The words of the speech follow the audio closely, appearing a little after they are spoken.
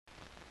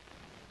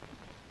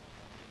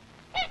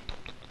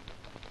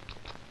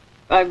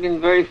I've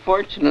been very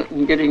fortunate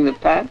in getting the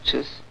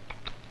patches,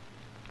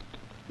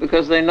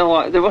 because they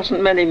know there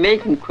wasn't many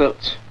making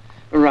quilts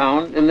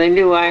around, and they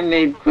knew I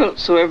made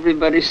quilts, so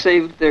everybody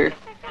saved their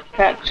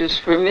patches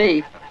for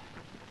me.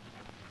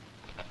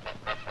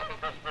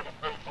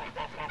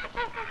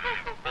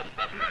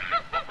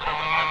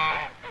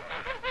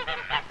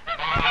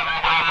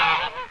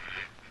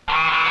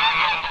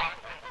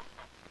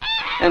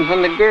 And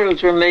when the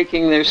girls were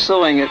making their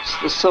sewing, it's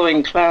the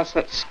sewing class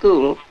at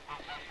school,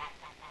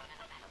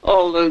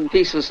 all the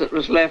pieces that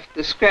was left,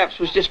 the scraps,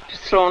 was just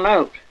thrown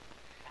out.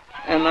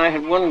 And I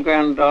had one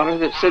granddaughter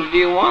that said, "Do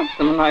you want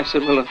them?" And I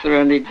said, "Well, if they're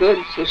any good."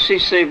 So she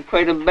saved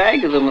quite a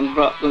bag of them and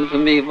brought them to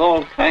me of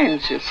all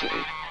kinds, you see.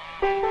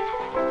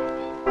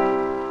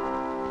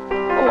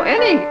 Oh,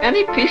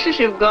 any pieces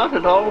you've got,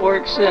 it all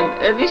works in.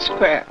 Any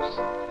scraps.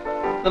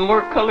 The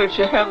more colors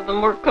you have, the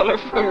more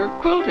colorful your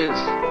quilt is.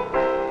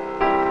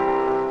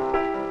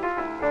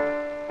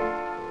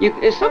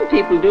 Some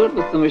people do it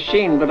with the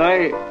machine, but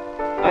I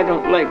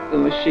don't like the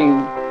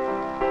machine.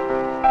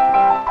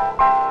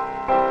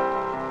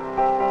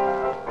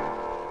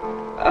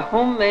 A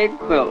homemade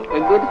quilt, a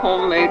good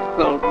homemade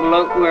quilt, will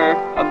outwear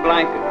a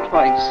blanket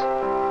twice.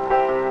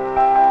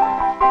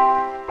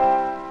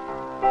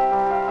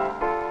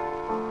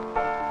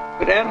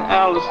 But Aunt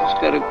Alice has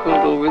got a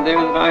quilt over there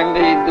that I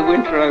made the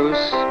winter I was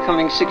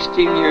coming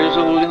 16 years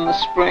old in the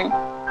spring.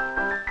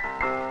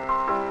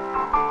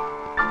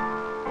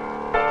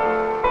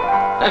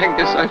 I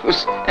guess I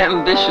was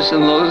ambitious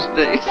in those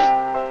days.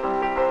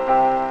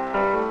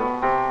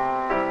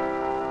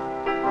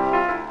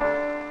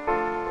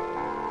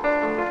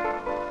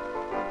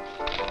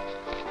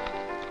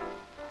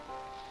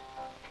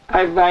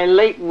 I buy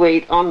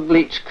lightweight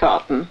unbleached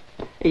cotton,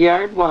 a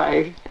yard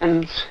wide,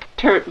 and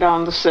tear it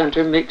down the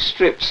center, make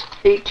strips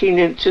 18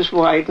 inches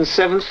wide and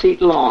 7 feet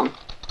long.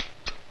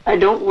 I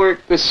don't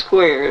work with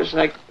squares,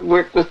 I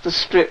work with the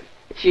strip.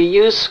 If you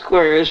use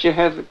squares, you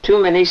have too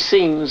many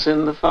seams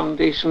in the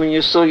foundation when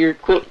you sew your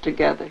quilt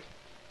together.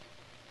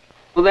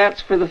 Well,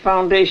 that's for the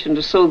foundation,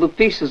 to sew the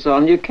pieces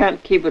on. You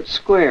can't keep it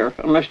square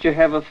unless you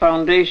have a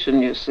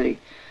foundation, you see,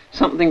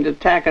 something to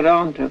tack it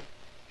onto.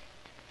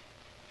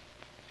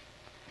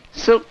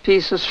 Silk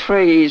pieces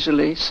fray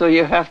easily, so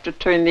you have to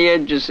turn the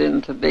edges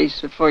in to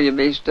baste before you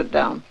baste it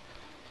down.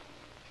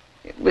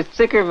 With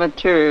thicker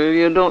material,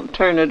 you don't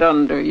turn it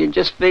under. You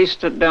just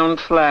baste it down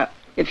flat.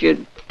 If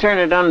you turn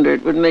it under,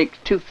 it would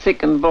make too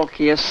thick and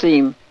bulky a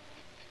seam.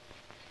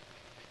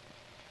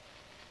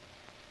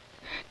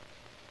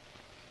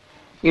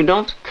 You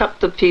don't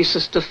cut the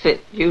pieces to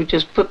fit. You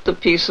just put the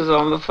pieces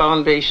on the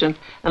foundation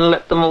and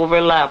let them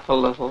overlap a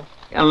little,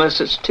 unless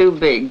it's too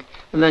big,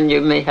 and then you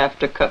may have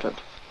to cut it.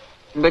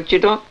 But you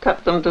don't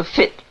cut them to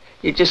fit.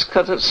 You just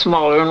cut it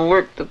smaller and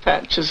work the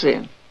patches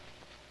in.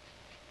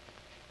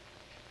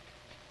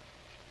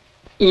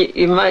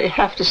 You might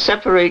have to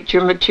separate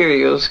your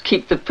materials,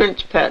 keep the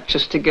print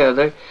patches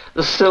together,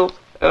 the silk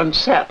and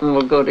satin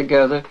will go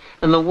together,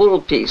 and the wool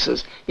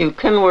pieces. You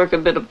can work a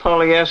bit of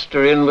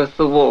polyester in with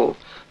the wool,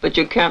 but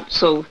you can't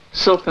sew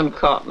silk and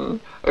cotton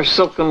or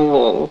silk and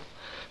wool,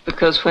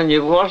 because when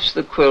you wash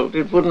the quilt,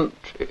 it wouldn't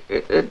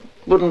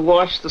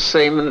wash the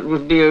same, and it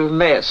would be a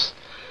mess.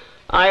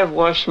 I have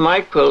washed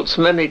my quilts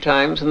many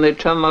times, and they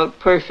come out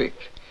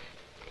perfect.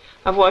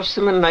 I've washed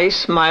them in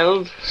nice,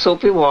 mild,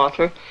 soapy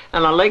water,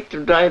 and I like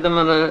to dry them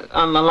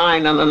on the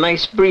line on a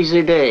nice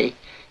breezy day.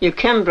 You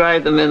can dry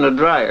them in a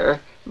dryer,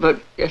 but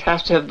it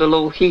has to have the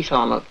low heat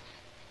on it.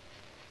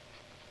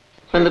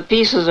 When the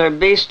pieces are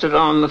basted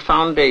on the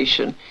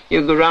foundation,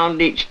 you go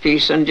round each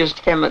piece and just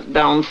hem it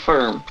down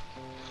firm.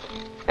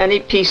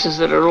 Any pieces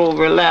that are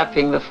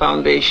overlapping the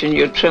foundation,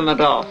 you trim it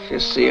off, you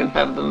see, and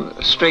have them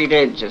straight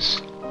edges.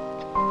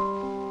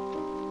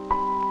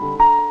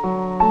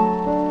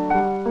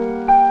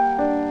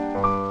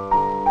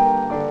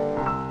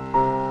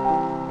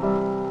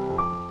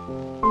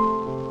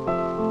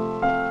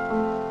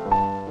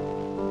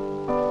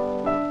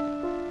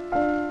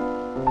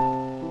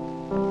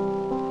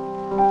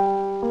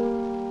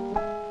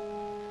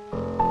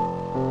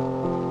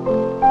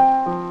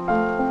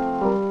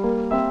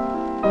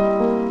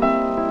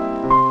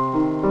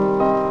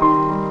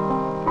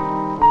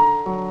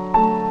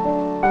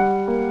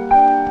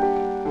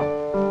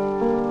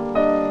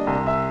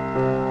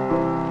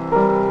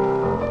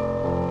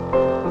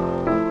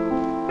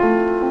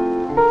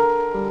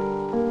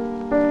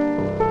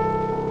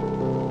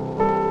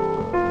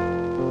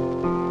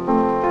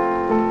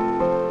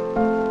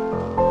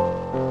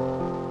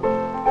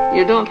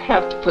 You don't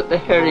have to put the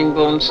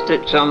herringbone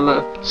stitch on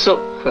the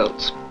silk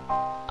quilts.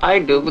 I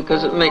do,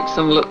 because it makes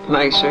them look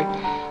nicer.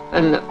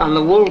 And on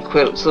the wool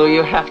quilts, though,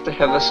 you have to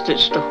have a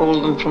stitch to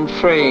hold them from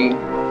fraying.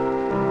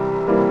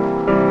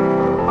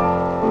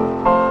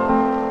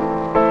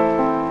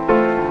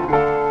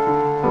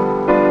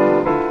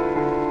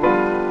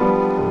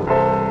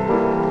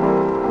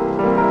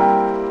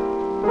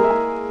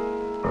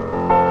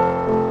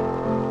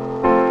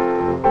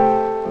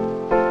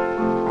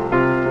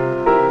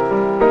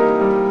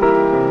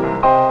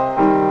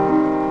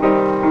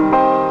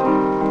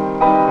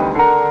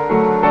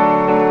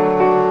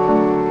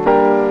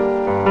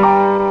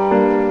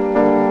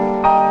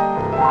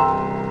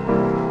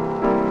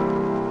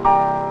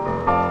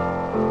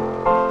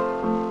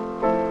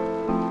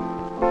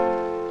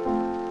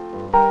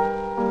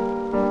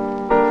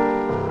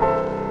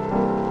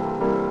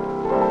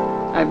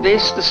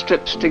 baste the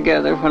strips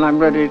together when I'm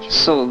ready to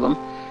sew them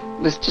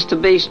with just a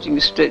basting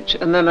stitch,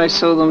 and then I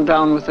sew them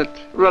down with a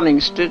running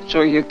stitch,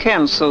 or you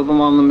can sew them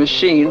on the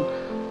machine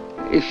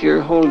if you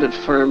hold it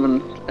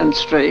firm and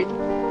straight.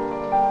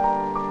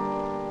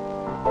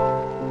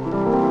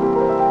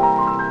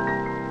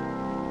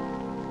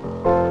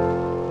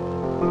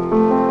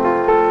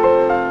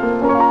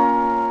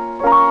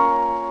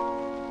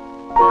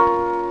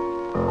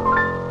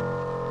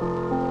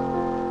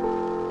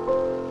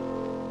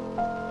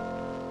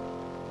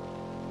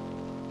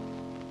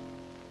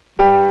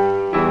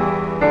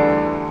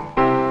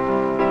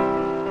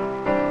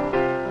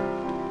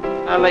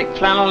 I like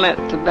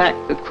flannelette to back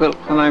the quilt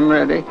when I'm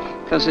ready,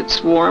 because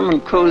it's warm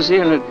and cozy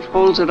and it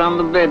holds it on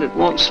the bed. It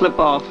won't slip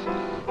off.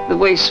 The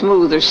way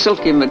smooth or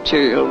silky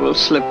material will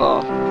slip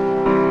off.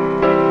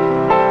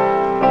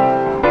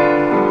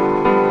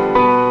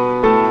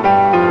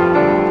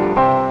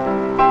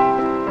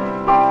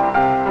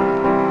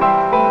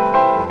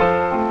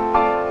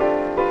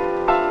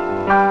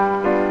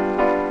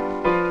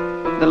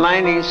 The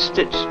lining is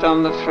stitched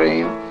on the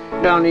frame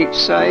down each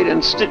side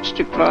and stitched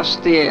across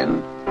the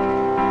end.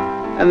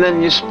 And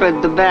then you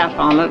spread the bat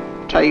on it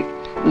tight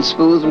and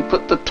smooth and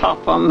put the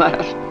top on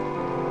that.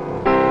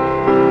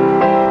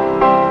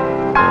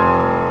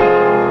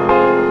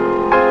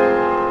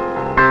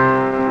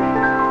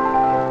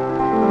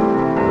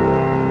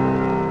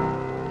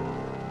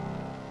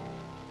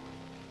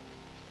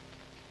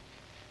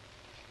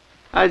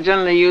 I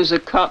generally use a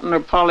cotton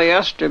or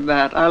polyester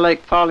bat. I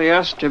like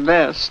polyester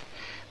best.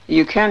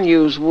 You can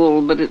use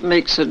wool, but it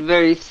makes it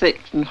very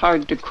thick and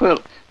hard to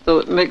quilt, though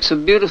it makes a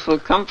beautiful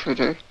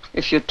comforter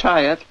if you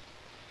tie it.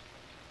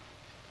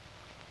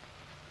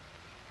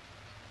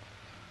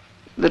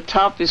 The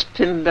top is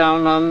pinned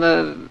down on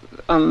the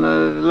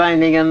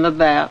lining and the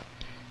bat,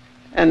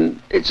 and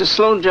it's a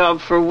slow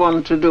job for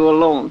one to do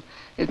alone.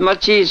 It's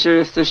much easier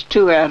if there's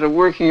two at it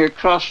working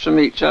across from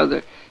each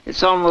other.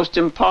 It's almost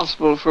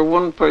impossible for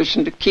one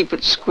person to keep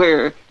it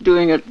square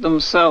doing it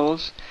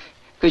themselves,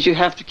 because you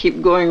have to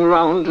keep going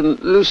around and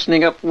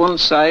loosening up one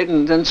side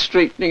and then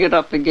straightening it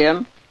up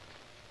again.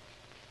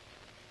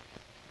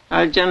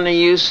 I generally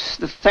use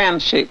the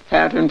fan-shaped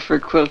pattern for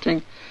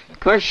quilting. Of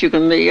course, you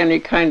can make any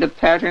kind of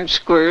pattern,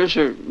 squares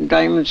or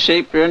diamond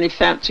shape or any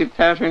fancy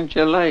patterns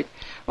you like.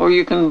 Or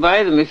you can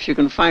buy them if you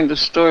can find a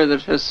store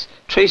that has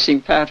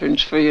tracing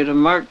patterns for you to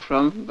mark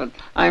from. But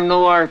I'm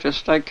no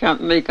artist. I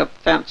can't make up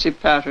fancy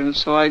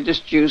patterns, so I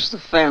just use the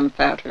fan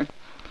pattern.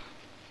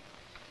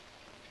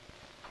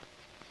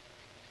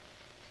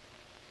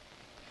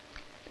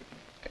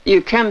 You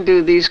can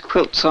do these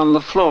quilts on the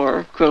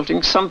floor,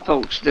 quilting, some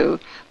folks do,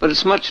 but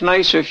it's much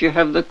nicer if you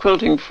have the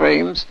quilting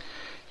frames.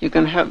 You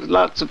can have,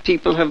 lots of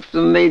people have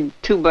them made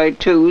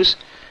 2x2s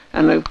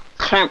and a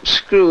clamp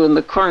screw in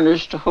the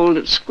corners to hold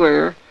it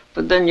square,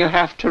 but then you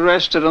have to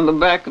rest it on the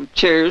back of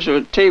chairs or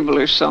a table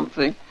or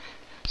something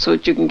so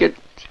that you can get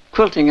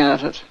quilting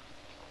at it.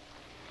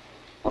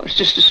 Well, it's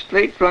just a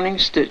straight running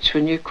stitch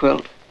when you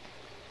quilt.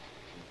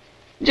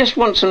 Just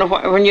once in a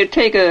while, when you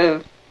take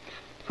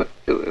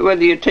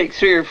whether you take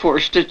 3 or 4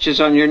 stitches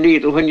on your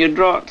needle, when you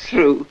draw it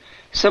through,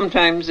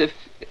 sometimes if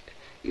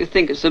you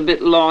think it's a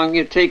bit long,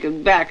 you take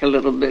it back a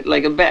little bit,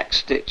 like a back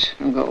stitch,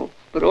 and go.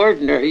 But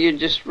ordinary, you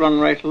just run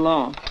right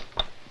along.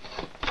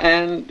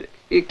 And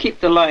you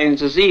keep the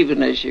lines as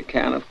even as you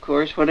can, of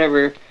course,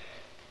 whether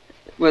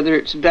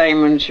it's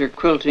diamonds you're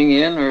quilting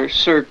in, or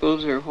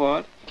circles, or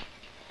what.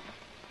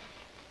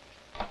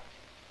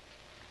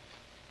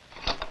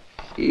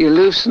 You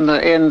loosen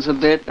the ends a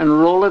bit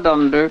and roll it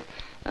under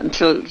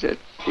until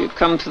you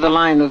come to the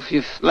line of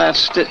your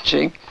last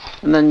stitching,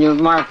 and then you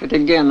mark it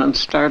again and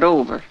start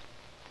over.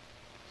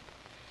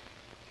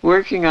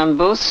 Working on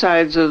both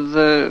sides of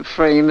the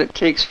frame, it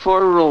takes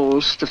 4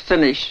 rolls to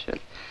finish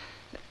it.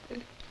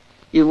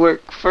 You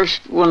work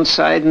first one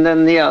side and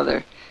then the other.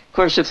 Of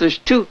course, if there's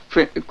 2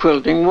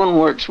 quilting, one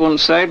works one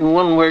side and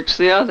one works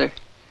the other.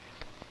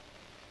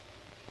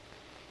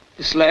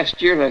 This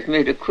last year I've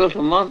made a quilt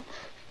a month.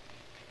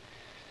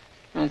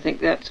 I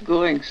think that's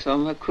going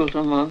some, a quilt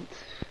a month,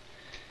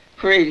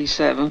 for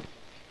 87.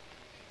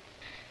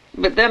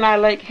 But then I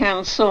like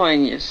hand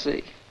sewing, you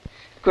see.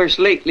 Of course,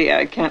 lately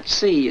I can't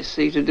see, you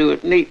see, to do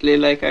it neatly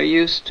like I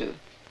used to.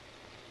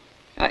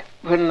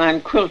 When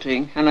I'm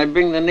quilting and I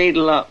bring the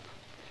needle up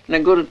and I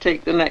go to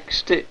take the next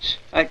stitch,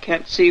 I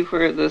can't see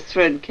where the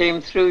thread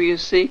came through, you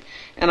see,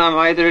 and I'm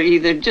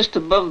either just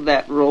above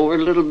that row or a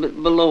little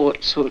bit below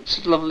it, so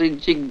it's a lovely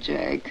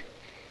jig-jag.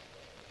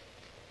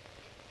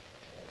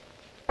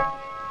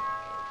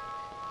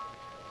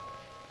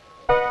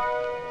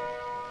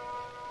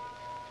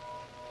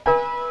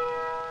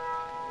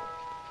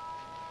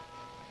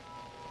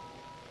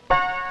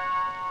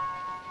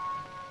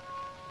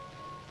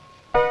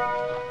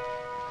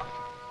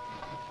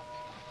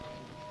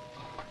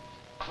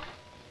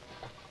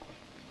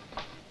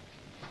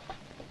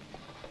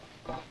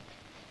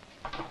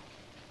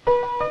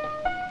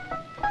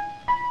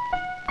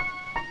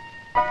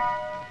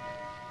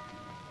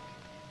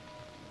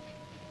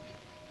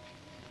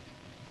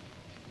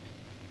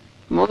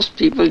 Most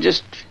people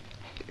just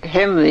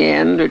hem the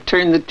end or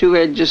turn the two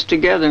edges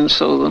together and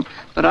sew them.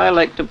 But I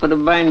like to put a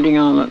binding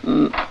on it,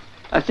 and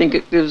I think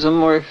it gives a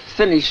more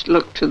finished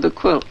look to the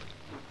quilt.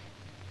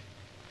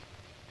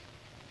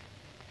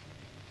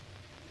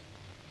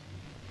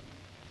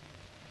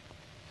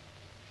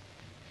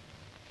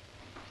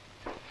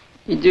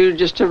 You do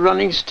just a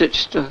running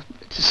stitch to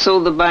sew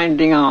the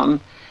binding on,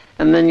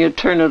 and then you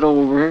turn it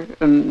over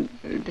and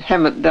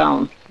hem it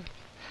down.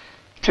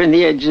 Turn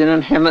the edge in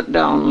and hem it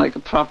down like a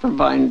proper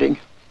binding.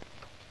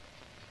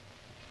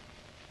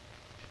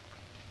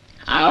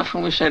 I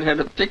often wish I'd had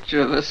a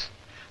picture of us,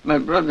 my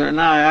brother and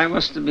I. I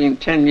must have been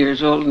 10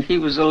 years old and he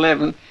was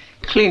 11,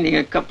 cleaning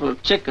a couple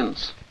of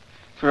chickens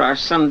for our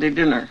Sunday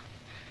dinner.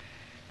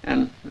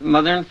 And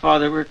Mother and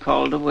Father were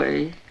called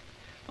away.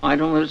 I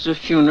don't know, it was a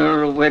funeral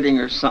or a wedding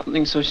or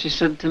something, so she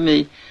said to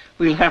me,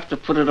 we'll have to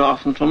put it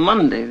off until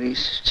Monday,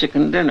 this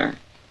chicken dinner.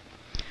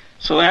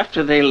 So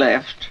after they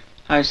left,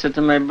 I said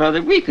to my brother,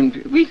 we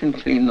can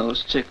clean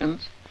those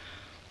chickens.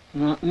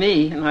 Not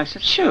me. And I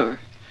said, sure.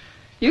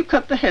 You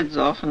cut the heads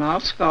off and I'll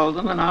scald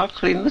them and I'll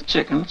clean the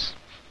chickens.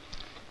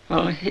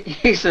 Well,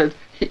 he said,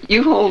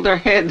 you hold their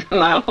heads and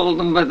I'll hold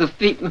them by the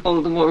feet and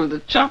hold them over the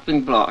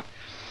chopping block.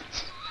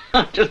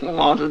 I didn't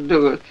want to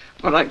do it,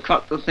 but I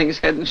caught the thing's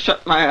head and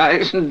shut my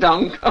eyes and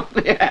down come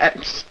the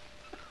axe.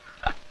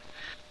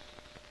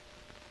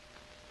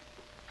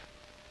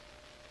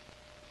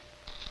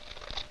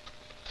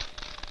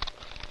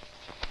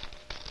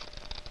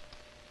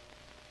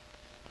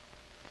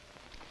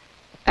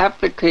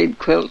 Applique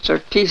quilts are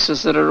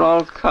pieces that are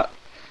all cut,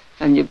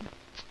 and you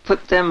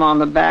put them on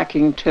the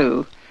backing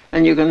too,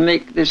 and you can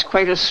make, there's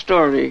quite a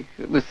story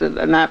with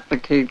an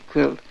applique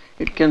quilt.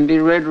 It can be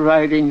Red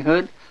Riding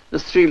Hood, the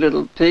Three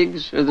Little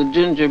Pigs, or the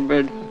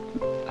Gingerbread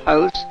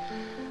House,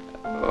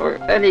 or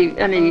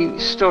any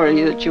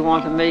story that you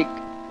want to make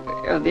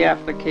of the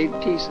applique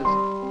pieces.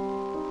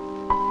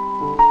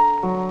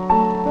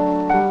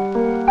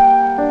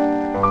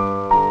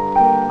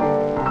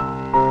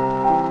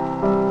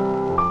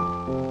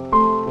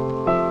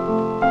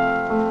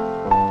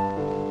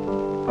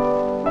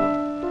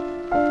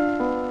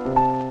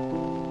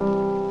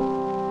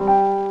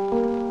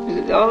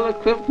 All the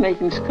quilt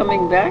making's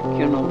coming back,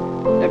 you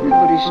know.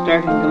 Everybody's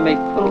starting to make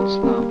quilts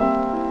now.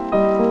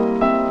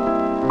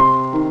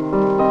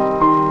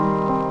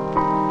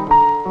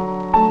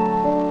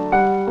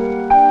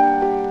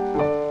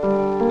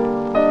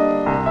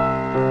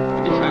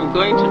 But if I'm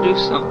going to do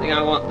something,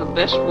 I want the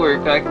best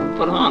work I can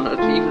put on it,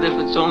 even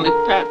if it's only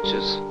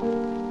patches.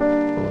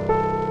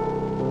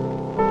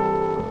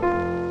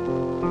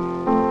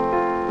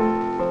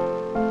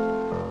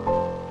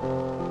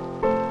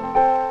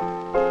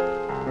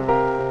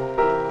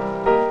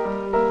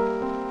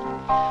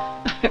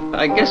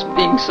 I guess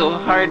being so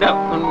hard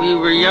up when we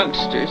were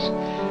youngsters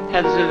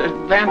has its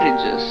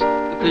advantages,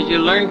 because you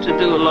learn to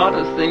do a lot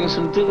of things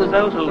and do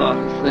without a lot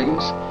of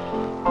things.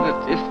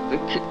 But if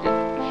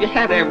you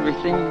had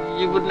everything,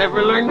 you would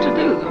never learn to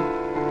do them.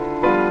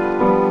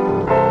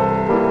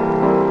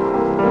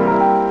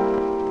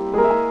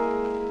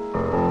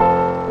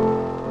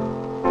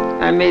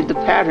 I made the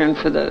pattern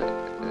for the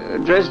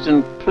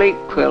Dresden plate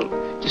quilt,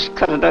 just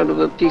cut it out of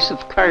a piece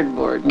of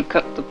cardboard and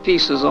cut the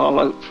pieces all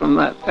out from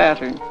that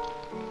pattern.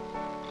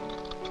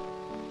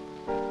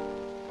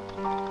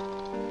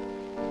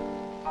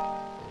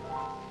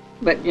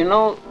 But you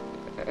know,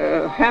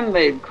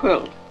 handmade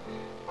quilt,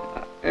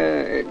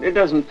 it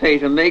doesn't pay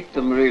to make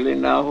them really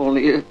now,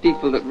 only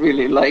people that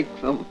really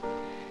like them.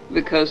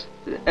 Because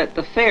at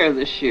the fair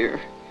this year,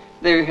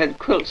 they had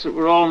quilts that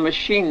were all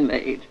machine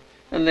made,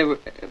 and they were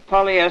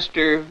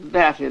polyester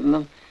bat in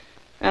them,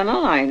 and a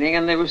lining,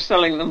 and they were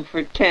selling them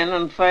for $10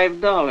 and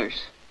 $5.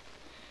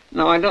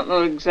 Now, I don't know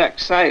the exact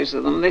size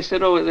of them. They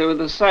said, oh, they were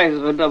the size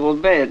of a double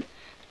bed.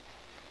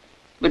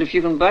 But if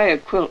you can buy a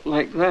quilt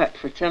like that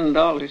for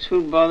 $10,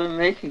 who'd bother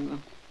making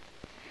them?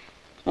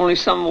 Only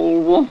some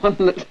old woman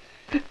that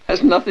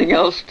has nothing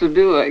else to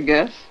do, I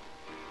guess.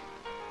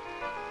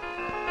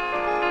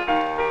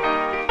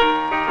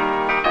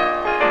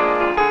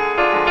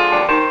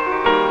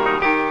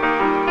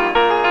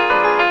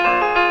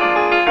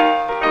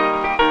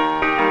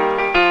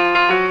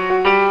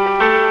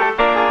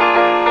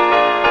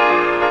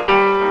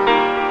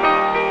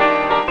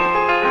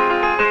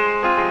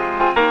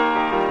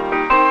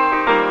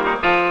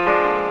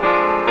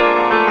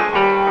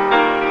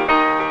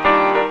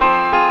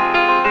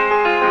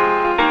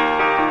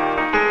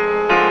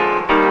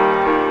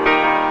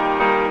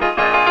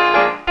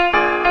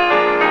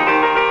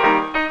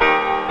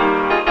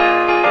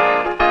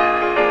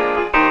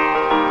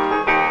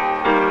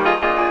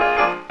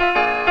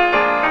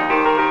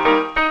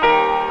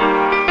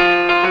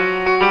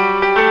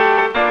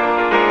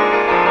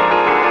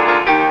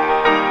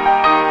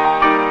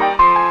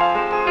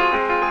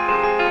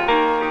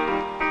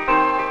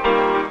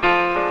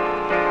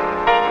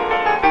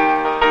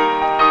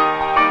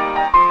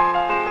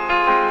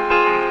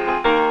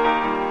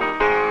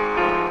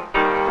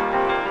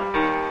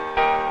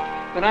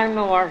 But I'm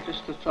no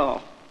artist at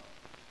all.